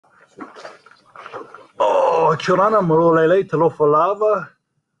Oh, kia ora, morolele, talofa lava,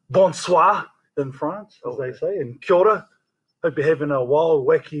 bonsoir in France, as they say, and kia ora. Hope you're having a wild,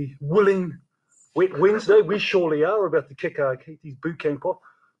 wacky, willing, wet Wednesday. We surely are. We're about to kick Katie's Bootcamp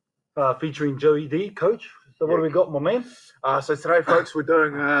off, featuring Joey D, coach. So what do we got, my man? So today, folks, we're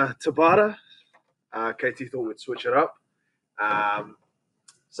doing Tabata. Katie thought we'd switch it up.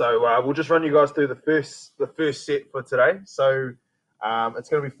 So we'll just run you guys through the first set for today. So it's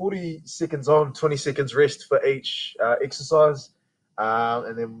going to be 40 seconds on, 20 seconds rest for each exercise.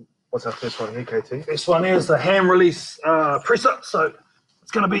 And then what's our first one here, KT? This one here is the hand release press up. So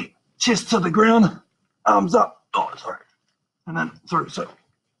it's going to be chest to the ground, arms up. Oh, sorry. And then through. So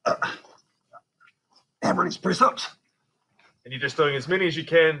hand release press ups. And you're just doing as many as you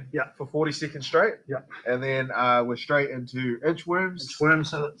can Yeah. for 40 seconds straight. Yeah. And then we're straight into inchworms. Inchworms,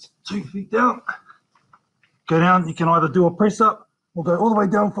 so that's 2 feet down. Go down. You can either do a press up or go all the way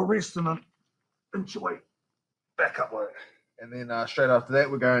down for rest and then inch your way back up like that. And then straight after that,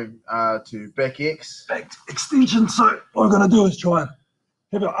 we're going to back X. Back extension. So what we're going to do is try and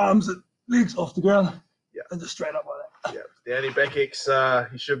have our arms and legs off the ground. Yeah. And just straight up like that. Yeah. The only back X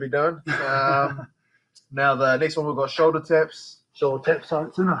you should be doing. Now the next one, we've got shoulder taps. Shoulder tap, so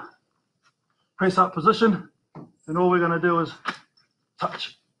it's in a press up position. And all we're going to do is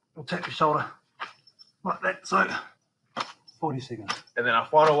touch or tap your shoulder like that. So 40 seconds. And then our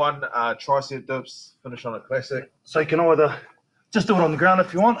final one, tricep dips, finish on a classic. So you can either just do it on the ground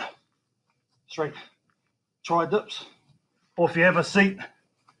if you want, straight tri dips, or if you have a seat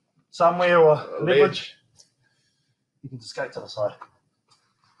somewhere or leverage, you can just go to the side.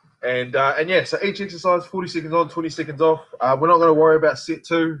 And yeah, so each exercise, 40 seconds on, 20 seconds off. We're not going to worry about set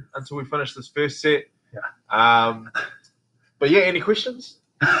 2 until we finish this first set. Yeah. But yeah, any questions?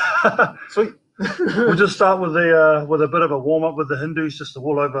 Sweet. We'll just start with a bit of a warm up with the Hindus, just a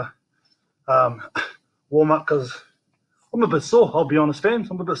all over warm up because I'm a bit sore. I'll be honest,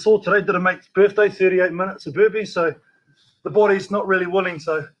 fans. I'm a bit sore today. Did a mate's birthday, 38 minutes of burpees, so the body's not really willing.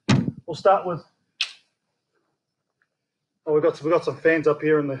 So we'll start with. Oh, we've got some fans up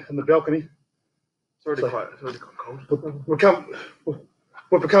here in the balcony. It's already quite cold.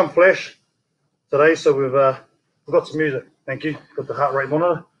 We've become flash today, so we've got some music. Thank you. Got the heart rate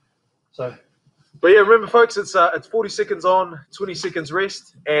monitor. So. But yeah, remember, folks, it's 40 seconds on, 20 seconds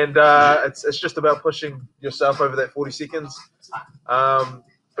rest, and it's just about pushing yourself over that 40 seconds. But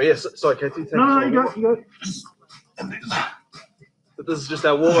yeah, sorry, Katie. No, you go. But this is just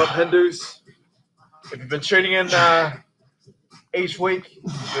our warm up Hindus. If you've been tuning in each week,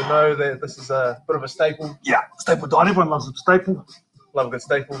 you'll know that this is a bit of a staple. Yeah, staple diet. Everyone loves a staple. Love a good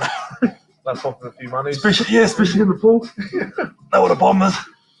staple. Love popping a few monies. Especially in the pool. Know what a bomb is.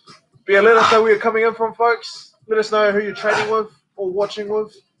 But yeah, let us know where you're coming in from, folks. Let us know who you're training with or watching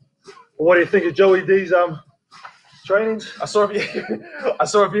with. Well, what do you think of Joey D's trainings? I saw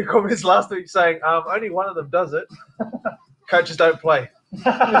a few comments last week saying only one of them does it. Coaches don't play. We've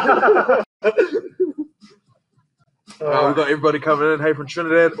got everybody coming in. Hey, from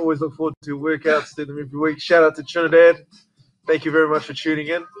Trinidad. Always look forward to workouts. Do them every week. Shout out to Trinidad. Thank you very much for tuning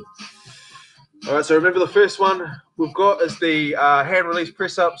in. All right, so remember the first one we've got is the hand release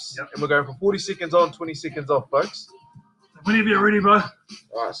press ups, and we're going for 40 seconds on, 20 seconds off, folks. Whenever you're ready, bro.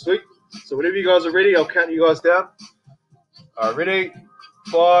 All right, sweet. So whenever you guys are ready, I'll count you guys down. All right, ready?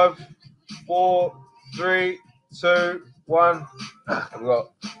 5, 4, 3, 2, 1. We've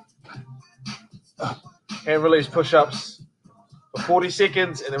got hand release push ups for 40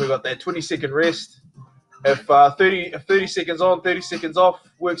 seconds, and then we've got that 20-second rest. If 30 seconds on, 30 seconds off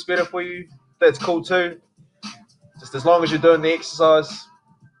works better for you, that's cool too. Just as long as you're doing the exercise,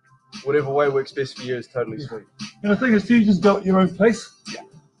 whatever way works best for you is totally sweet. And the thing is, you just go at your own pace. Yeah.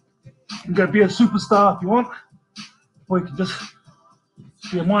 You can go be a superstar if you want, or you can just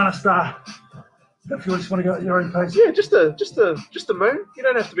be a minor star if you just want to go at your own pace. Yeah, just the moon. You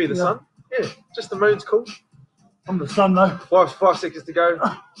don't have to be the sun. Yeah, just the moon's cool. I'm the sun though. 5 seconds to go.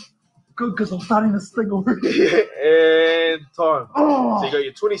 Good, because I'm starting this thing already. Yeah, and time. Oh. So you got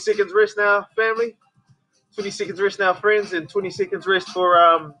your 20 seconds rest now, family. 20 seconds rest now, friends, and 20 seconds rest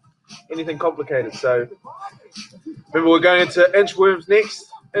for anything complicated. So remember, we're going into inchworms next.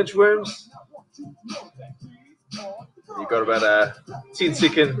 Inchworms. You've got about a 10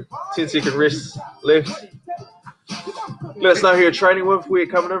 second rest left. Let us know who you're training with, where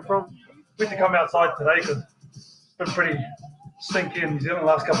you're coming in from. We had to come outside today because it's been pretty stinky in New Zealand the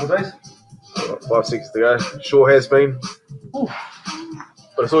last couple of days. 5 seconds to go. Sure has been. Ooh.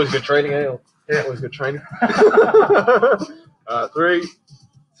 But it's always good training, eh? Yeah, always good training. 3,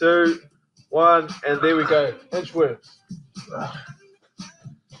 2, 1, and there we go. Inchworms.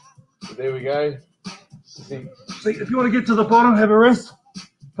 So there we go. See, if you want to get to the bottom, have a rest,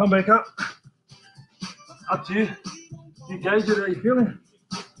 come back up. Up to you. You gauge it, how you feeling?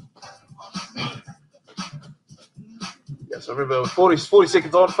 Yeah, so remember 40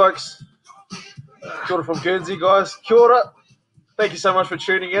 seconds on, folks. Kia ora from Guernsey, guys. Kia ora. Thank you so much for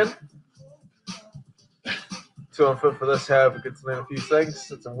tuning in. Too unfit for this, however, good to learn a few things.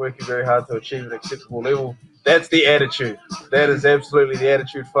 Since I'm working very hard to achieve an acceptable level. That's the attitude. That is absolutely the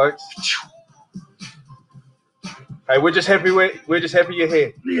attitude, folks. Hey, we're just happy you're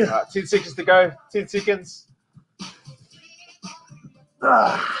here. Yeah. 10 seconds to go. 10 seconds.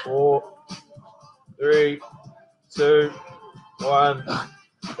 4, 3, 2, 1.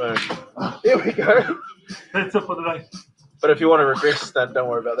 Boom. There we go. That's it for the day. But if you want to regress, don't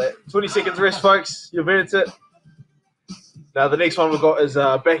worry about that. 20 seconds rest, folks. You've earned it. Now, the next one we've got is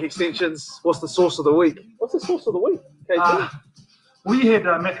back extensions. What's the sauce of the week? What's the sauce of the week, KT? We had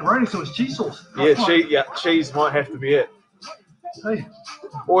macaroni, so it's cheese sauce. Yeah, cheese might have to be it. Hey.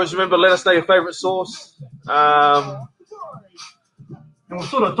 Always remember, let us know your favourite sauce. And we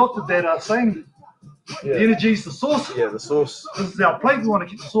sort of adopted that saying, the energy's the sauce. Yeah, the sauce. This is our plate. We want to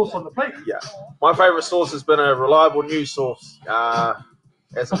keep the sauce on the plate. Yeah. My favourite sauce has been a reliable news source.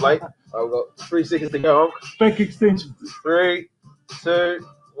 As of late, I've got 3 seconds to go. Back extensions. 3, 2,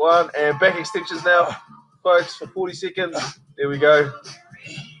 1, and back extensions now, folks, for 40 seconds. There we go.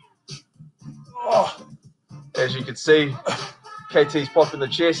 Oh. As you can see, KT's popping the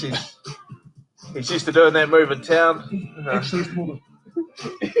chest. He's used to doing that move in town. Actually, it's more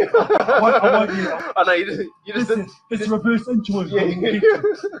I know you just did. It's reverse inch. Yeah.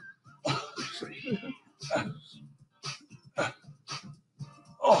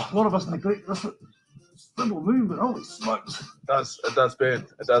 Oh, a lot of us neglect this simple movement. Holy smokes! It does burn.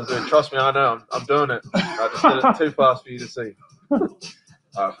 It does burn. Trust me, I know. I'm doing it. I just did it too fast for you to see. All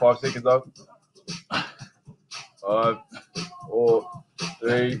right, 5 seconds up. 5, 4,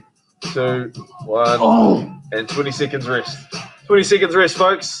 3, 2, 1, and 20 seconds rest. 20 seconds rest,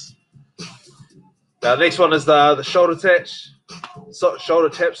 folks. Now, the next one is the shoulder tap. Shoulder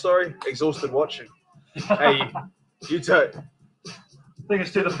tap, sorry. Exhausted watching. Hey, you too. I think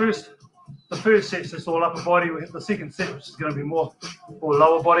it's to the first set's just all upper body. We hit the second set, which is going to be more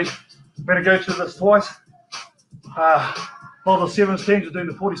lower body. We're going to go through this twice. All the 7 teams are doing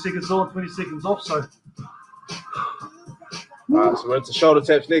the 40 seconds on, 20 seconds off. So we're into shoulder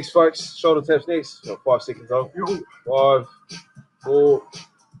taps next, folks. Shoulder taps next. Got 5 seconds on. 5, 4,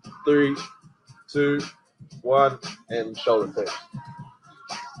 3, 2, 1, and shoulder taps.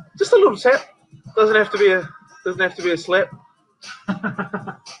 Just a little tap. Doesn't have to be a slap.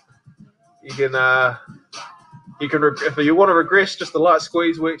 You can if you want to regress, just a light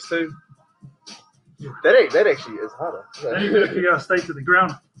squeeze works too. That actually is harder. If you stay to the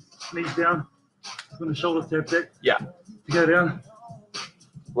ground, knees down, when the shoulder tap that. Yeah. To go down.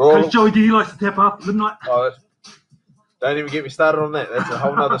 Coach Joey D likes to tap after midnight. Oh, don't even get me started on that. That's a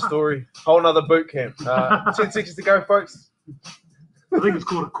whole nother story, whole nother boot camp. 10 seconds to go, folks. I think it's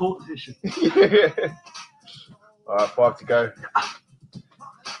called a court session. Yeah. All right, 5 to go.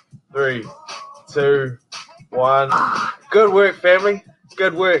 3, 2, 1. Good work, family.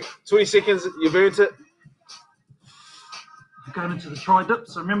 Good work. 20 seconds. You've earned it. You're going into the tri dip.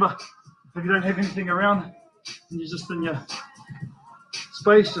 So remember, if you don't have anything around and you're just in your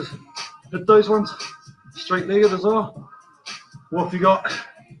space, just hit those ones. Straight legged as well. Or if you got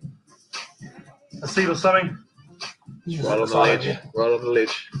a seat or something, right on the ledge. Right on the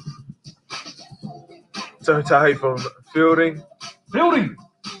ledge. So Tahi from Fielding.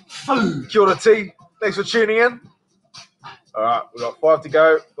 Food. Kia ora T. Thanks for tuning in. All right, we've got 5 to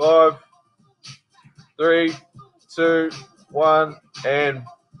go. 5, 3, 2, 1, and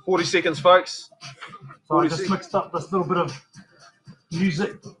 40 seconds, folks. So I just mixed up this little bit of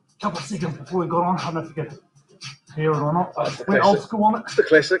music a couple of seconds before we got on. I don't know if you can hear it or not. Went old school on it. It's the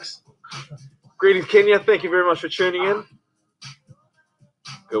classics. Greetings, Kenya. Thank you very much for tuning in.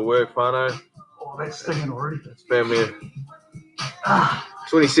 Good work, Fano. Oh, that's stinging already. It's family.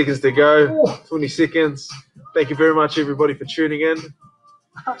 20 seconds to go. 20 seconds. Thank you very much, everybody, for tuning in.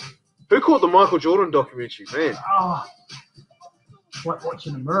 Who caught the Michael Jordan documentary, man? Like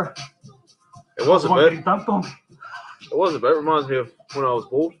watching a mirror. It was a bit. It dumped on. It was a bit. Reminds me of when I was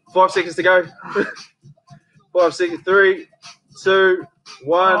bald. 5 seconds to go. 5 seconds. 3, 2,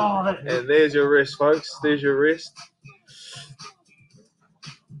 1. And there's your rest, folks. There's your rest.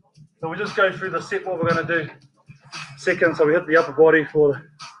 So we just go through the set, what we're going to do. Second, so we hit the upper body for the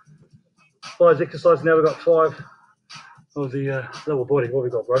 5 exercises. Now we've got 5 of the lower body. What have we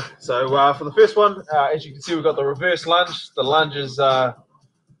got, bro? So for the first one, as you can see, we've got the reverse lunge. The lunge is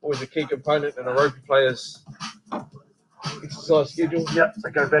always a key component in a rugby player's exercise schedule. Yeah, so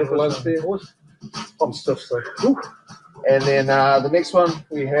go back lunch there. Hot stuff, so. Ooh. And then the next one,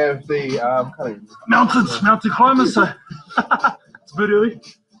 we have the mountain climbers, so it's a bit early.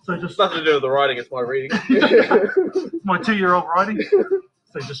 So just nothing to do with the riding, it's my reading. my 2-year-old riding.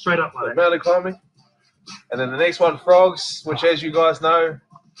 So just straight up like that. Mountain climbing. And then the next one, frogs, which as you guys know,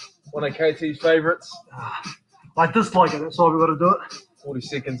 one of KT's favourites. I dislike it, that's why we've got to do it. 40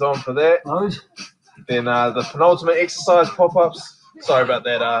 seconds on for that. Those. Then the penultimate exercise pop-ups. Sorry about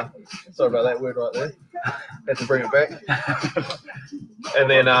that word right there. Had to bring it back. And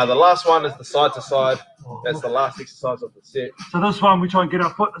then the last one is the side to side. That's the last exercise of the set. So this one we try and get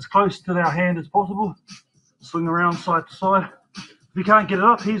our foot as close to our hand as possible. Swing around side to side. If you can't get it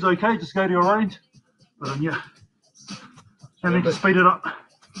up, he's okay. Just go to your range. But then yeah, and then just speed it up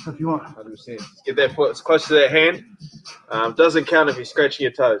if you want. 100%. Just get that foot as close to that hand. Doesn't count if you're scratching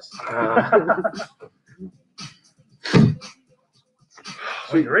your toes.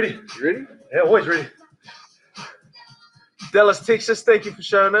 So you ready? You ready? Yeah, always ready. Dallas, Texas, thank you for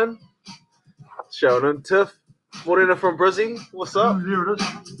showing in. Tiff. Morena from Brizzy, what's up? There it is.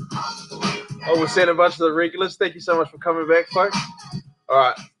 Oh, we're seeing a bunch of the regulars. Thank you so much for coming back, folks. All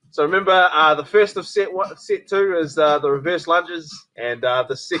right. So remember, the first of set 2 is the reverse lunges, and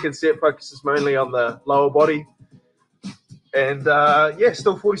the second set focuses mainly on the lower body. And yeah,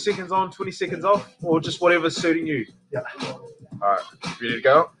 still 40 seconds on, 20 seconds off, or just whatever's suiting you. Yeah. All right, ready to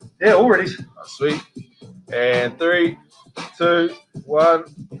go? Yeah, all ready. Oh, sweet. And 3, 2, 1,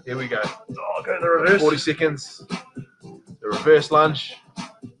 here we go. Oh, go to the reverse. 40 seconds. The reverse lunge.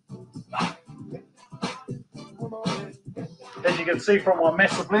 As you can see from my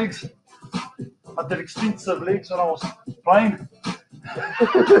massive legs, I did extensive legs when I was playing.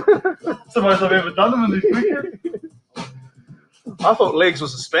 It's the most I've ever done them in this weekend. I thought legs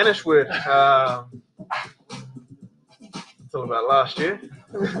was a Spanish word until about last year,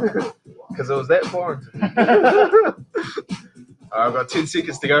 because it was that foreign to me. I've got 10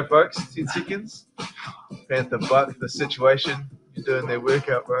 seconds to go, folks. 10 seconds. Panther buck the situation. You're doing their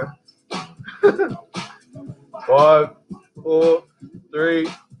workout, bro. 5, 4, 3,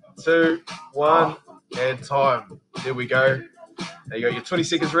 2, 1, and time. There we go. There you go. Your 20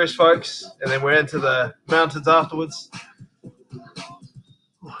 seconds rest, folks, and then we're into the mountains afterwards.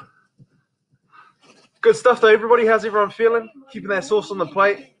 Good stuff, though, everybody. How's everyone feeling? Keeping that sauce on the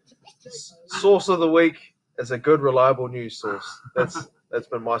plate. Source of the week is a good, reliable news source. That's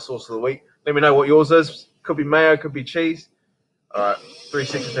been my source of the week. Let me know what yours is. Could be mayo, could be cheese. All right, 3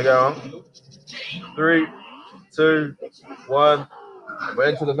 seconds to go on. 3, 2, 1. We're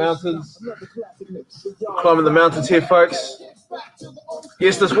into the mountains. Climbing the mountains here, folks.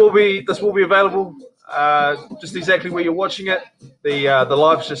 Yes, this will be available. Just exactly where you're watching it. The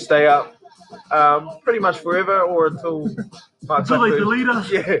lives just stay up. Pretty much forever, or until Mark Until they Zuckerberg. delete us.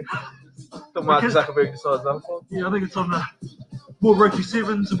 Yeah. Until Mark Zuckerberg decides otherwise. Yeah, I think it's on the More Rugby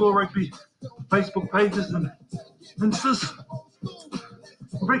 7s and More Rugby Facebook pages and Instas.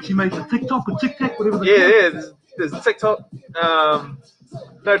 We've actually made the TikTok or TikTok, whatever they call it. Yeah, there's TikTok.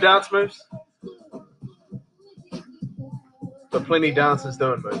 No dance moves. But plenty dancers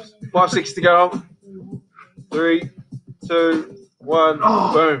doing moves. 5 seconds to go. 3, 2, 1,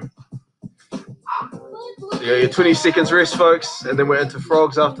 boom. You got your 20 seconds rest, folks, and then we're into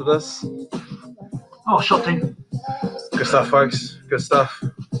frogs after this. Oh, shot team. Good stuff, folks. Good stuff.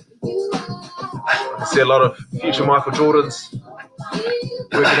 I see a lot of future Michael Jordans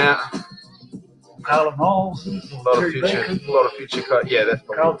working out. Carlin Knowles. A lot of future cut. Yeah, that's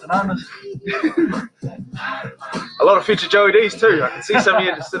probably. Carlton Armas. A lot of future Joey D's too. I can see some of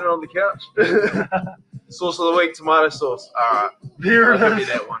you just sitting on the couch. Sauce of the week, tomato sauce. All right. There I'll it give you is.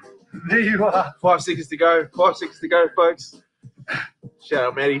 that one. There you are. 5 seconds to go. 5 seconds to go, folks. Shout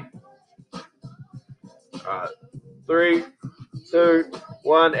out, Maddie. All right. 3, 2,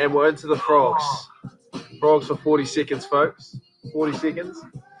 1, and we're into the frogs. Frogs for 40 seconds, folks. 40 seconds.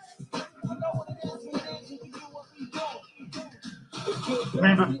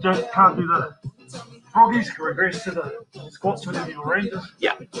 Remember, if you can't do the froggies, you can regress to the squats whenever your ranges.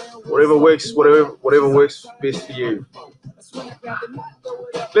 Yeah. Whatever works best for you.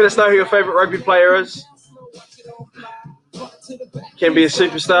 Let us know who your favourite rugby player is. Can be a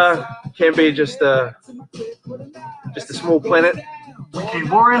superstar, can be just a small planet. Weekend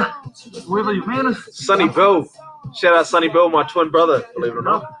warrior, wherever your man is. Sonny Bill. Shout out Sonny Bill, my twin brother, believe it or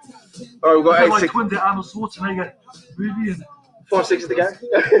not. All right, we've got 8 Like seconds. twins at Arnold Schwarzenegger movie and 5 seconds to go.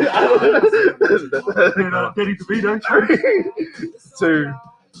 Danny DeVito. 2,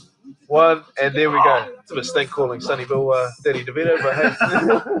 1, and there we go. It's a bit stink calling Sonny Bill Danny DeVito, but hey.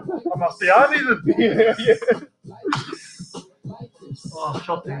 I must be on it. Yeah. Oh,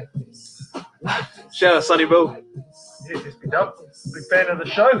 shot there. Shout out Sonny Bill. Yeah, just be done. Big fan of the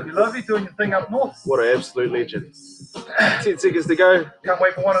show. We love you doing your thing up north. What an absolute legend. 10 seconds to go. Can't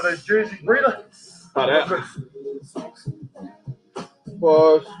wait for one of those jerseys, breather. Hard out.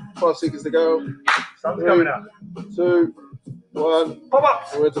 5 seconds to go. Sun's coming out. 2, 1.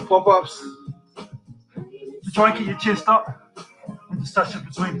 Pop-ups. We're into pop-ups. Try and get your chest up and just touch it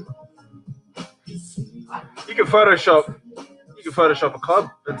between. You can Photoshop a club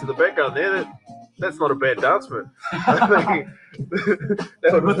into the background there. That's not a bad dance move. With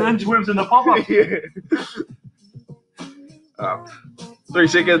the inchworms and the pop-up. Yeah. 3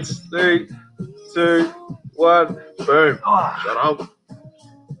 seconds. 3, 2, 1. Boom. Shut up.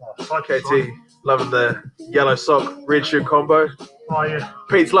 KT loving the yellow sock, red shoe combo. Oh yeah.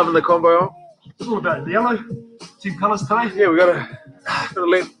 Pete's loving the combo. It's all about the yellow. Team colours today. Yeah, we gotta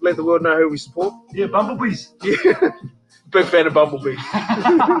let the world know who we support. Yeah, bumblebees. Yeah. Big fan of bumblebees.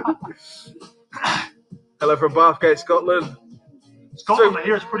 Hello from Bathgate, Scotland. Scotland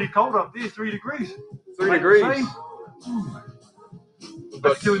here is pretty cold up there, 3 degrees. 3 degrees.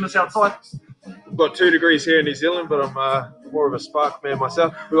 But doing this outside. We've got 2 degrees here in New Zealand, but I'm more of a spark man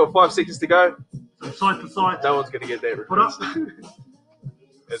myself. We've got 5 seconds to go. So side to side. No one's going to get that Put up.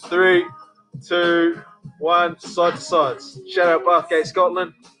 It's 3, 2, 1, side to sides. Shout out Bathgate,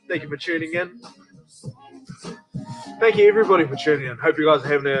 Scotland. Thank you for tuning in. Thank you everybody for tuning in. Hope you guys are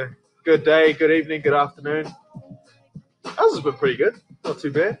having a good day, good evening, good afternoon. Ours has been pretty good. Not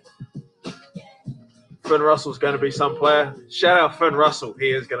too bad. Finn Russell's going to be some player. Shout out Finn Russell.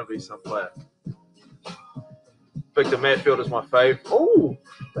 He is going to be some player. Victor Matfield is my fave. Oh,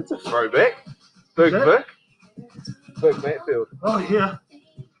 that's a throwback. Big Vic. Vic Matfield. Oh yeah.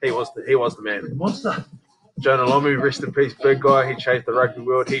 He was the man. Monster. Jonah Lomu, rest in peace, big guy. He changed the rugby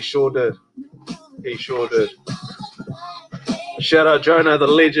world. He sure did. He sure did. Shout out Jonah, the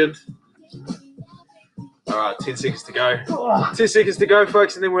legend. All right, 10 seconds to go. 10 seconds to go,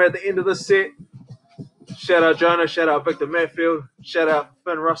 folks, and then we're at the end of this set. Shout out Jonah. Shout out Victor Matfield. Shout out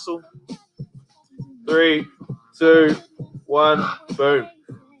Finn Russell. 3, 2, 1, boom.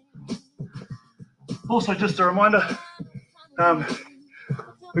 Also, just a reminder,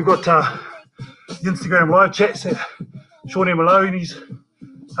 we've got the Instagram live chats that Shawnee Maloney's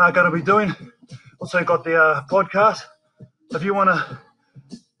going to be doing. Also got the podcast. If you want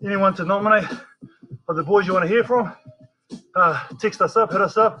anyone to nominate of the boys you want to hear from, text us up, hit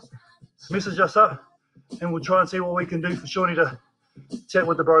us up, message us up, and we'll try and see what we can do for Shawnee to chat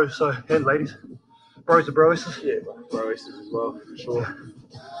with the bros, and ladies. Bros and broesses. Yeah, broesses as well, for sure.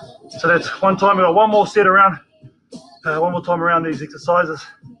 So that's one time. We've got one more set around, one more time around these exercises.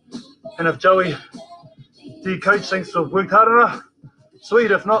 And if Joey, the coach, thinks we've worked hard enough,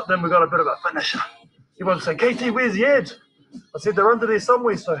 sweet. If not, then we've got a bit of a finisher. He wants to say, KT, where's the edge? I said they're under there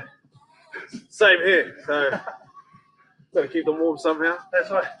somewhere, so. Same here, so got to keep them warm somehow.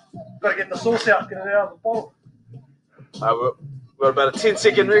 That's right. Got to get the sauce out, get it out of the bottle. We've got about a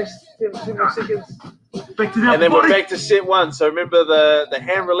 10-second rest, 10 more seconds. Back to the and then body. we're back to set 1. So remember the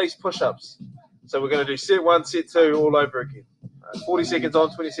hand release push-ups. So we're going to do set 1, set 2 all over again. 40 seconds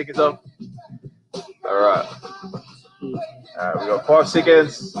on, 20 seconds off. All right. We've got 5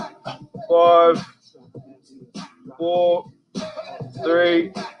 seconds. 5, 4,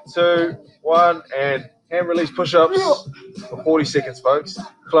 3, 2, 1, and hand release push-ups for 40 seconds, folks.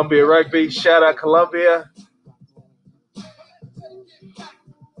 Columbia Rugby. Shout out Columbia.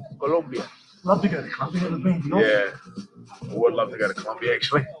 Colombia. Love to go to Columbia. Yeah, I would love to go to Colombia,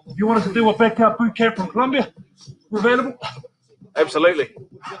 actually. If you want us to do a backup boot camp from Colombia, we're available. Absolutely.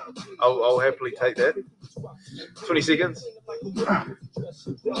 I'll happily take that. 20 seconds.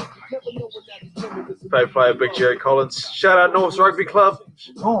 Favorite player, Big Jerry Collins. Shout out North's Rugby Club.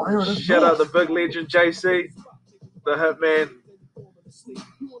 Oh, here it is. Shout out the big legend, JC, the Hitman.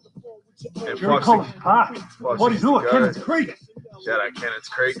 And Jerry Collins Park. What do you do at Cannons Creek? Shout out Cannons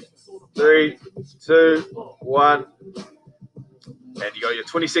Creek. 3, 2, 1. And you got your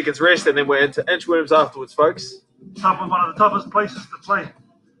 20 seconds rest, and then we're into inchworms afterwards, folks. One of the toughest places to play.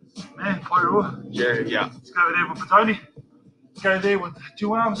 Man, Poirot. Yeah. Let's go there with Petoni. Go there with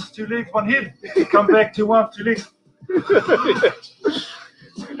 2 arms, 2 legs, 1 head. Come back, 2 arms, 2 legs.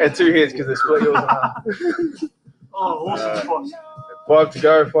 And 2 heads because they split yours in half. Oh, awesome spots. 5 to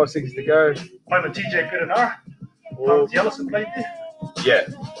go, 5 seconds to go. Playing with TJ Piranara. Yellison played there. Yeah.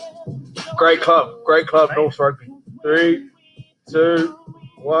 Great club, North Rugby. 3, 2,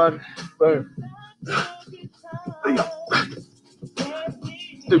 1, boom.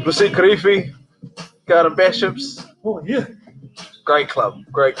 Duplessis Karifi, Garden Bishops. Oh, yeah. Great club,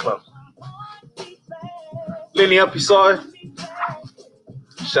 great club. Lenny up your side.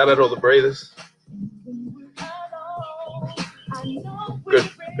 Shout out all the breathers.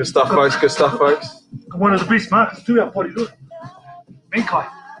 Good stuff, folks. Good stuff, folks. One of the best markets too, our body, look. Menkai.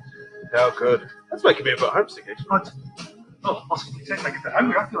 How good. That's making me a bit homesick, actually. Oh, I was making it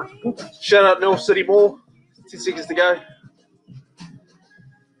hungry. I feel like a book. Shout out North City Mall. 10 seconds to go.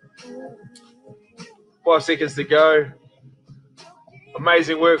 5 seconds to go.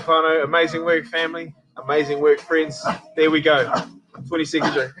 Amazing work, whānau. Amazing work, family. Amazing work, friends. There we go. 20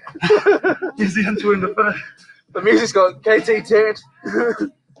 seconds. Is the answer in the finish? The music's got KT turned. So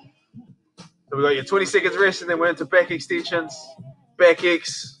we got your 20 seconds rest, and then we're into back extensions. Back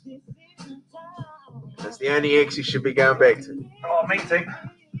X. That's the only X you should be going back to. Oh, me too.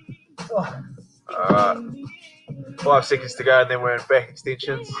 Oh. Alright. 5 seconds to go, and then we're in back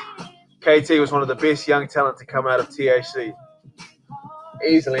extensions. KT was one of the best young talent to come out of THC.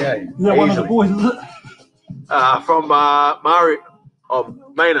 Easily, eh? Is that one of the boys, is it? From Mario. Oh,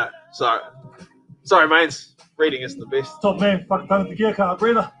 Maino. Sorry, mains. Reading isn't the best. Top man, fuck done the gear car,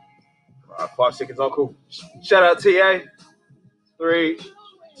 brother. Alright, 5 seconds, cool. Shout out TA. 3,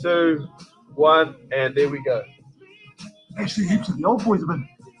 2, 1, and there we go. Actually, heaps of the old boys have been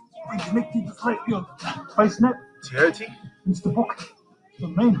reconnected to lately on Face Snap. TOT. Insta book. Oh,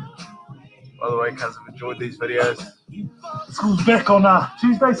 man. By the way, cuz I've enjoyed these videos. School's back on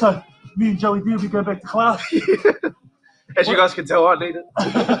Tuesday, so me and Joey D will be going back to class. As you guys can tell, I need it.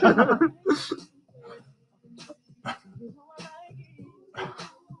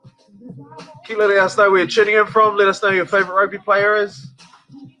 Keep letting us know where you're tuning in from. Let us know who your favourite rugby player is.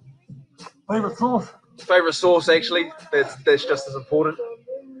 Favourite sauce? Favourite sauce, actually. That's just as important.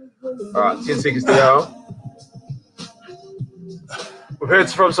 Alright, 10 seconds to go. We've heard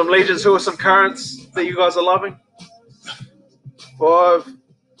from some legends. Who are some currents that you guys are loving? 5,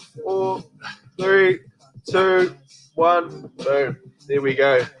 4, 3, 2, 1. Boom. There we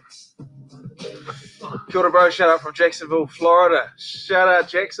go. Kia ora, bro. Shout out from Jacksonville, Florida. Shout out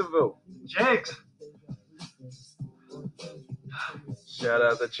Jacksonville. Jags. Shout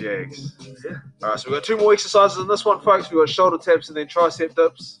out the Jags. Yeah. Alright, so we've got 2 more exercises in this one, folks. We've got shoulder taps and then tricep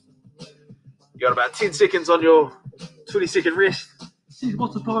dips. You got about 10 seconds on your 20-second rest. Jeez,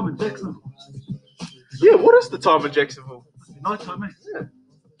 what's the time in Jacksonville? Yeah, what is the time in Jacksonville? Night time, mate. Yeah.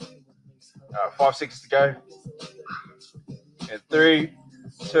 Alright, 5 seconds to go. And 3,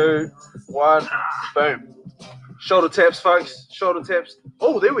 2, 1. Boom. Shoulder taps, folks. Shoulder taps.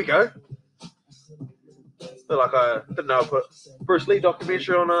 Oh, there we go. Feel like I didn't know I put Bruce Lee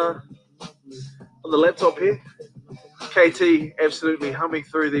documentary on the laptop here. KT absolutely humming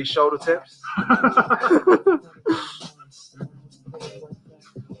through these shoulder taps.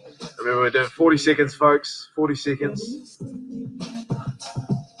 Remember, we're doing 40 seconds, folks. 40 seconds.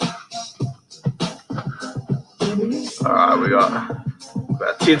 Alright, we got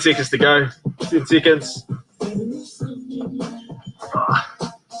about 10 seconds to go. 10 seconds.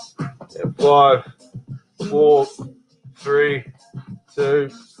 And 5, 4, 3, 2,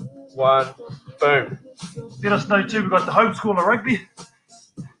 1. Boom. Let us know too, we've got the homeschool of rugby.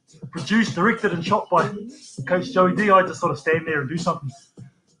 Produced, directed and shot by Coach Joey D. I just sort of stand there and do something.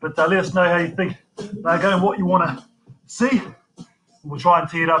 But let us know how you think they're going, what you want to see. We'll try and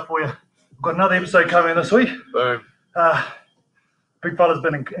tee it up for you. We've got another episode coming this week. Boom. Big fella's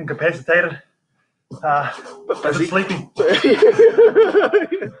been incapacitated. But busy. Sleeping.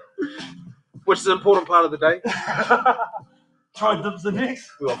 Which is an important part of the day. Try dibs the next.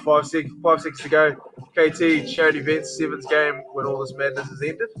 We've got 5 seconds to go. KT, charity events, 7th game when all this madness has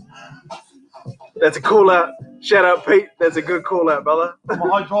ended. That's a call out. Shout out, Pete. That's a good call out, brother. I'm a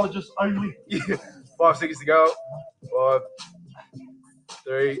hydrologist only. Yeah. 5 seconds to go. 5,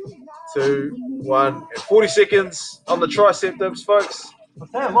 3, 2, 1. And 40 seconds on the tricep dips, folks. I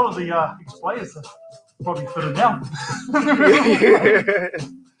say a lot of the ex-players are probably fitted now.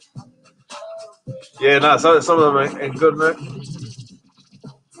 Yeah, no, so some of them are in good mood.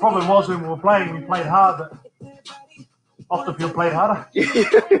 Problem was when we were playing, we played hard, but off the field played harder.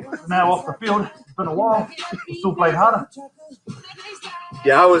 Now off the field, it's been a while, we still played harder.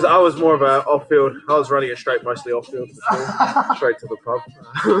 Yeah, I was more of a off field. I was running it straight, mostly off field, straight to the pub.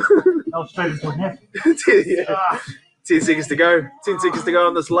 That was straight into a net. 10 seconds to go. 10 seconds to go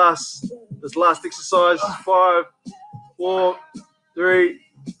on this last exercise. 5, 4, 3,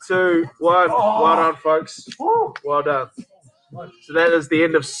 2, 1. Well done, folks. Well done. So that is the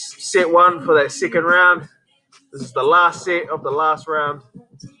end of set 1 for that second round. This is the last set of the last round.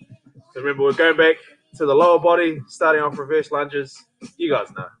 So remember, we're going back to the lower body, starting off reverse lunges. You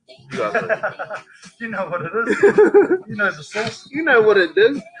guys know. You guys know. You know what it is. You know the sauce. You know what it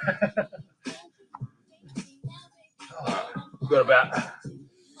is. We've got about,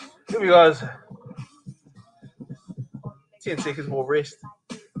 give you guys 10 seconds more rest.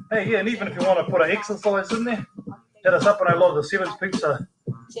 Hey, yeah, and even if you want to put an exercise in there, hit us up, and a lot of the sevens peeps are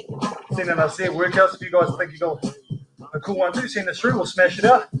sending us their workouts. If you guys think you got a cool one too, send us through. We'll smash it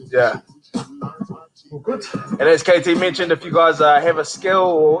out. Yeah. Well, good. And as KT mentioned, if you guys have a skill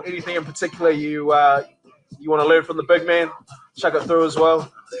or anything in particular you want to learn from the big man, chuck it through as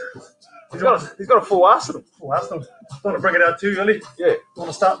well. He's got a full arsenal. Full arsenal. Don't want to bring it out too early. Yeah. Want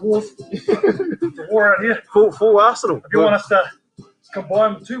to start wars? The war out here. Full arsenal. If you want us to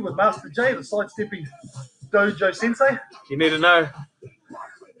combine the two with Master J, the sidestepping dojo sensei, you need to know.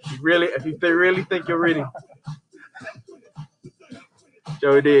 If you really think you're ready.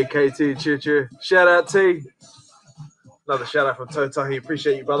 Joey D, KT, cheer. Shout out T. Another shout out from Totahi.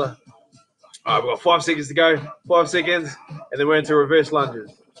 Appreciate you, brother. All right, we've got 5 seconds to go. 5 seconds, and then we're into reverse lunges.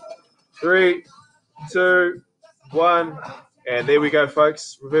 3, 2, 1, and there we go,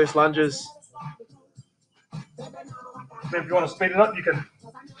 folks. Reverse lunges. if you want to speed it up, you can.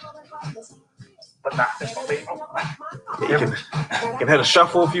 But nah, that's not me. You can hit a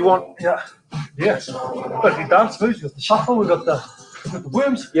shuffle if you want. Yeah. But if you dance moves, we've got the shuffle, we've got the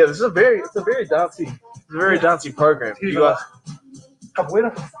worms. Yeah, it's a very dancey program. You guys,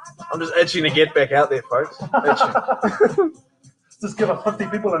 I'm just itching to get back out there, folks. Just give us 50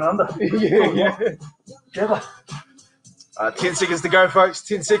 people and under. Yeah. 10 seconds to go, folks.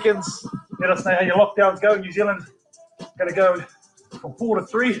 10 seconds. Let us know how your lockdowns go. New Zealand's going to go from 4 to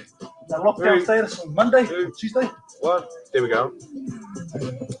 3. The lockdown status on Monday, Tuesday. 1. There we go.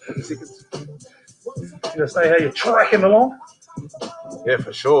 10 seconds. Let us know how you're tracking along. Yeah,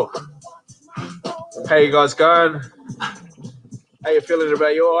 for sure. How you guys going? How you feeling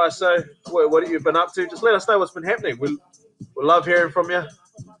about your ISO? What have you been up to? Just let us know what's been happening. We love hearing from you.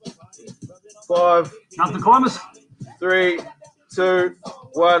 5. Mountain climbers. 3, 2,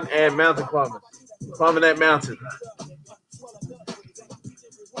 1, and mountain climbers. Climbing that mountain.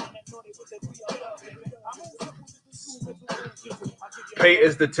 Pete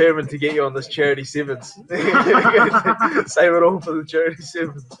is determined to get you on this charity sevens. Save it all for the charity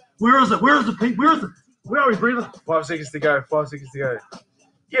sevens. Where is it? Where is it, Pete? Where are we, breather? 5 seconds to go. 5 seconds to go.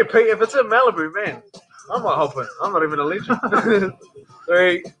 Yeah, Pete, if it's in Malibu, man, I'm not hopping. I'm not even a legend.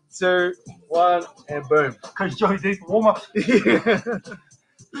 3, 2, 1, and boom. Coach Joey D for warm-ups.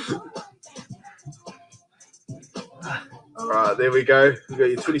 All right, there we go. You got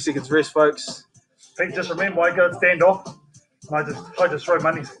your 20 seconds rest, folks. Pete, just remember, I go stand off. I just throw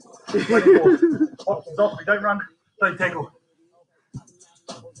monies. Options off. We don't run, don't tackle.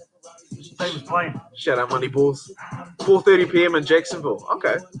 Same as playing. Shout out Money Balls. 4:30 p.m. in Jacksonville.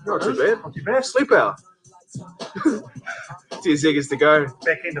 Okay, not too bad. Not too bad. Sleep hour. 10 seconds to go.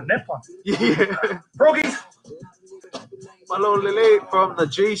 Back end of nap time. Yeah. Froggies. My little Lily from the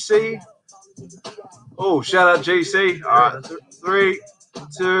GC. Oh, shout out GC. All right, 3,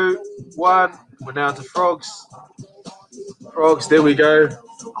 2, 1. We're now to frogs. Frogs, there we go.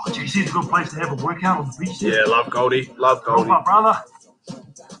 Oh, GC's a good place to have a workout on the beach. Yeah, love Goldie. Love Goldie. My brother.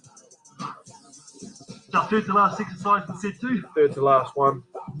 Just third to last exercise in set 2. Third to last one.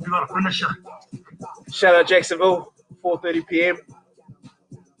 We got a finisher. Shout out Jacksonville, 4:30 p.m.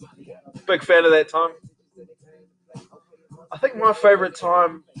 Big fan of that time. I think my favorite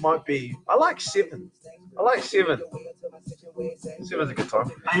time might be, I like 7. 7. 7's a good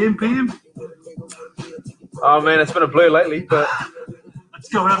time. AM, PM? Oh man, it's been a blur lately, but Let's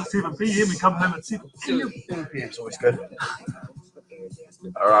go out at 7 PM and come home at 7 PM. 7 p.m.'s always good.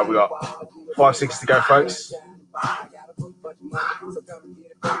 All right, we got 5 seconds to go, folks.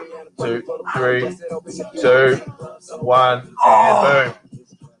 2, 3, 2, 1, and boom.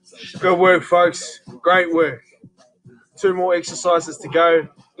 Good work, folks. Great work. 2 more exercises to go.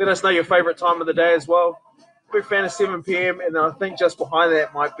 Let us know your favorite time of the day as well. Big fan of 7 p.m. and I think just behind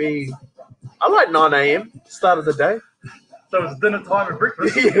that might be, I like 9 a.m. start of the day. So it's dinner time and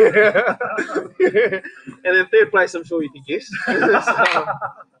breakfast. Yeah. And then third place, I'm sure you can guess.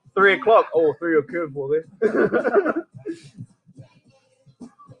 3 o'clock. Oh, 3 or curveball there.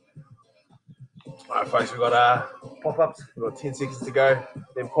 All right, folks, we've got Pop-ups. We've got 10 seconds to go.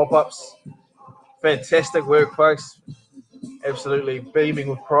 Then pop-ups. Fantastic work, folks. Absolutely beaming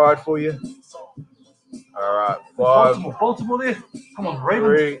with pride for you. All right, 5, Baltimore there. Come on,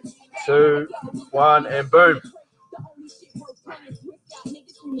 Ravens. 3, 2, 1, and boom.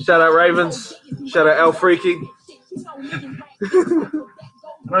 Shout out Ravens. Shout out Al Freaky.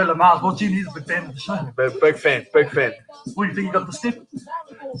 No, Lamar's watching. He's a big fan of the show. Big fan, big fan. What do you think you got the step?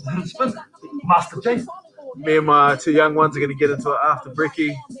 Spin. Master J. Me and my two young ones are going to get into it after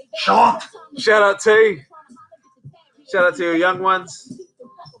Bricky. Shot. Shout out to your young ones.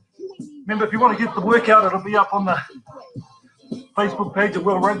 Remember, if you want to get the workout, it'll be up on the Facebook page of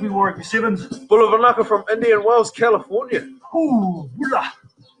World Rugby, War Rugby Sevens. Bula Vanaka from Indian Wells, California. Ooh, Bula.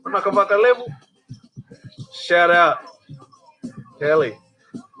 Vanaka Vaka level. Shout out, Kelly.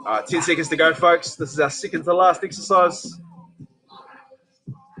 10 seconds to go, folks. This is our second to last exercise.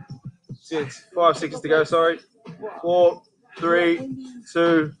 5 seconds to go, sorry. 4, 3,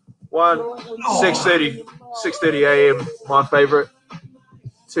 2, 1. 6:30. 6:30 a.m. My favorite.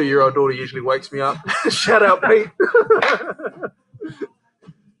 2-year-old daughter usually wakes me up. Shout out, Pete.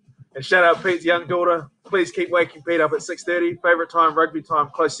 And shout out Pete's young daughter. Please keep waking Pete up at 6:30. Favorite time, rugby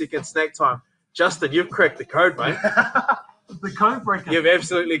time, close second, snack time. Justin, you've cracked the code, mate. The code breaker. You've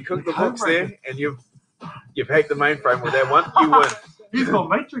absolutely cooked the books there, and you've hacked the mainframe with that one. You win. He's got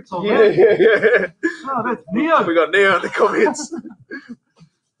Matrix on there. Yeah. Oh, that's Neo. We got Neo in the comments.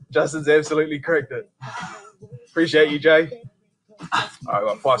 Justin's absolutely cracked it. Appreciate you, Jay. All right, we've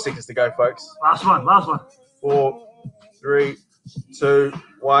got 5 seconds to go, folks. Last one. 4, 3, 2,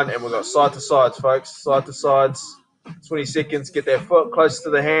 1, and we've got side to sides, folks. Side to sides. 20 seconds. Get that foot close to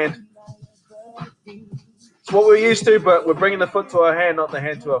the hand. It's what we're used to, but we're bringing the foot to our hand, not the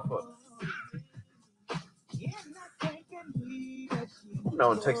hand to our foot. No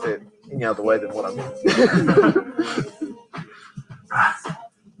one takes that any other way than what I mean.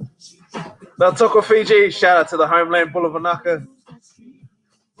 Now, Toko Fiji, shout out to the homeland, Bula Vanaka.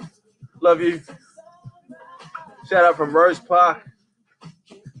 Love you. Shout out from Rose Park.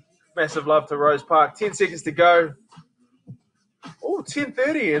 Massive love to Rose Park. 10 seconds to go. Oh,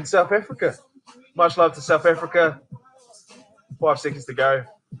 10:30 in South Africa. Much love to South Africa. 5 seconds to go.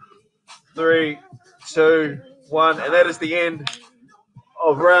 3, 2, 1. And that is the end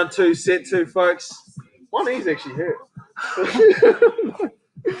of round 2, set 2, folks. My knee's actually hurt.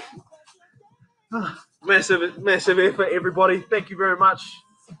 Massive effort, everybody. Thank you very much.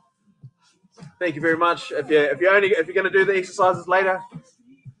 Thank you very much. If you're going to do the exercises later,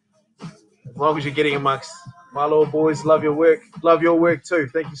 as long as you're getting amongst my little boys, love your work too.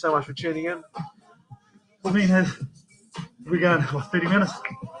 Thank you so much for tuning in. I mean, we're going 30 minutes.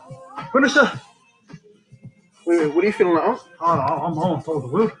 Finisher. What are you feeling like? I'm on top of the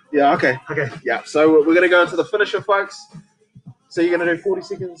world. Yeah. Okay. Yeah. So we're going to go into the finisher, folks. So you're going to do 40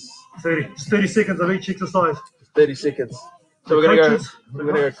 seconds. 30 seconds of each exercise. 30 seconds. So we're going to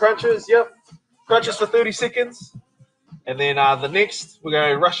go crunches. Yep. Crunches for 30 seconds. And then the next, we're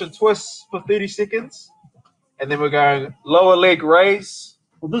going Russian twists for 30 seconds. And then we're going lower leg raise.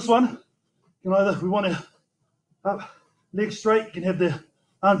 Well, this one, if we want to up, leg straight, you can have the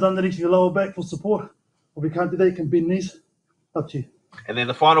arms underneath your lower back for support. Or if you can't do that, you can bend knees. Up to you. And then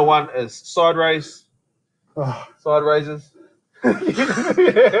the final one is side raise. Oh. Side raises.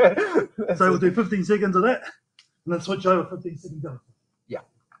 So we'll do 15 seconds of that. And then switch over 15 seconds go. Yeah.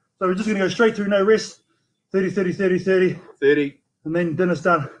 So we're just going to go straight through, no rest. 30, 30, 30, 30. 30. And then dinner's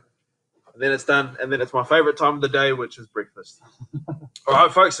done. And then it's done. And then it's my favorite time of the day, which is breakfast. All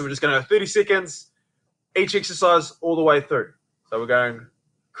right, folks. So we're just going to go 30 seconds, each exercise all the way through. So we're going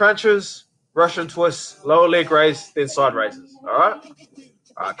crunches, Russian twists, lower leg raise, then side raises. All right?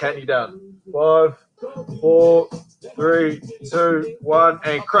 All right, counting you down. 5, 4, 3, 2, 1,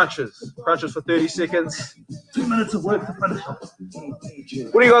 and crunches. Crunches for 30 seconds. 2 minutes of work to finish.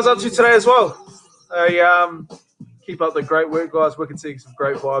 What are you guys up to today as well? Keep up the great work, guys. We can see some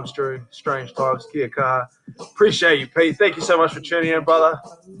great vibes during strange times. Kia kaha. Appreciate you, Pete. Thank you so much for tuning in, brother.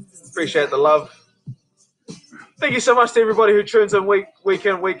 Appreciate the love. Thank you so much to everybody who tunes in week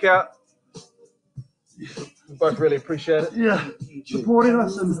in, week out. We both really appreciate it. Yeah, supporting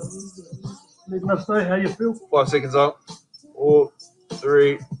us and letting us know how you feel. 5 seconds up. 4,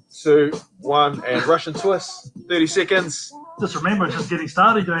 3, 2, 1, and Russian twist. 30 seconds. Just remember, it's just getting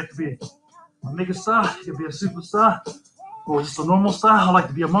started. You don't have to be a mega star. You can be a superstar or just a normal star. I like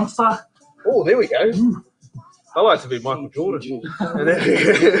to be a monster. Oh, there we go. I like to be Michael Jordan. And then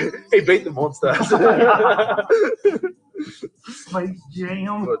he beat the monster. Space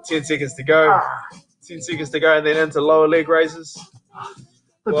Jam. Got 10 seconds to go. 10 seconds to go, and then into lower leg raises.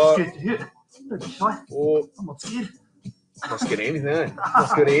 Don't be scared to hit. Don't be shy. 4. I'm not scared. I'm not scared of anything, eh? I'm not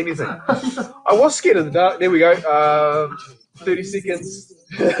scared of anything. I was scared of the dark. There we go. 30 seconds.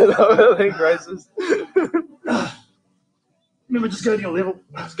 Lower leg raises. Remember, just go to your level.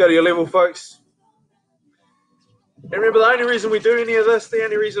 Just go to your level, folks. And remember, the only reason we do any of this, the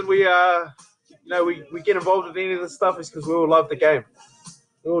only reason we get involved with any of this stuff is because we all love the game.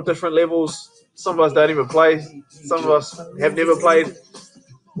 We're all different levels. Some of us don't even play. Some of us have never played.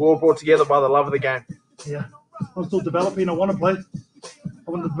 We're all brought together by the love of the game. Yeah. I'm still developing. I want to play.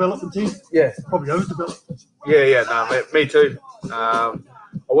 I want to develop the team. Yeah. Probably overdevelop. Yeah. No, me too. I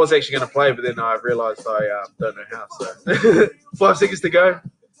was actually going to play, but then I realised I don't know how. So 5 seconds to go.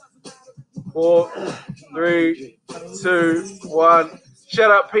 4, 3, 2, 1. Shout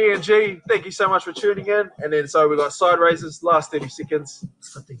out PNG. Thank you so much for tuning in. And then so we got side races. Last 30 seconds.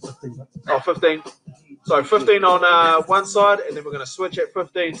 15. Oh, 15. So 15 on one side, and then we're going to switch at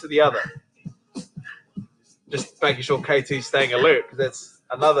 15 to the other. Just making sure KT's staying alert, because that's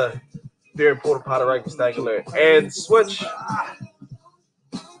another very important part of rugby, staying alert. And switch.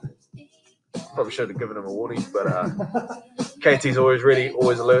 Probably should have given him a warning, but KT's always ready,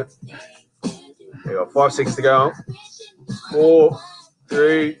 always alert. There you go, 5 seconds to go. 4,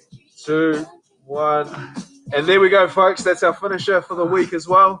 3, 2, 1. And there we go, folks. That's our finisher for the week as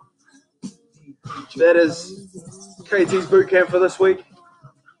well. That is KT's bootcamp for this week.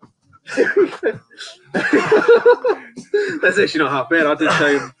 That's actually not half bad. I did show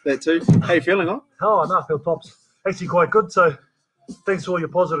you that too. How you feeling, huh? Oh, no, I feel tops. Actually quite good. So thanks for all your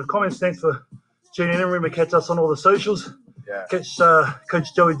positive comments. Thanks for tuning in. Remember, catch us on all the socials. Yeah. Catch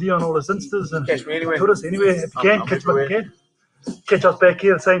Coach Joey D on all his Instas. And catch me anywhere. Twitters, anywhere if you can. Catch me if you can. Catch us back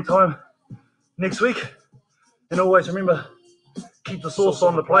here at the same time next week. And always remember, keep the sauce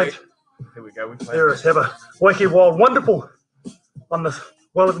on the plate. Here we go. There it is. Have a wacky, wild, wonderful on this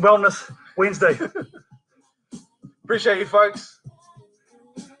Wellness Wednesday. Appreciate you, folks.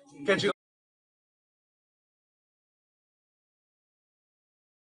 Catch you.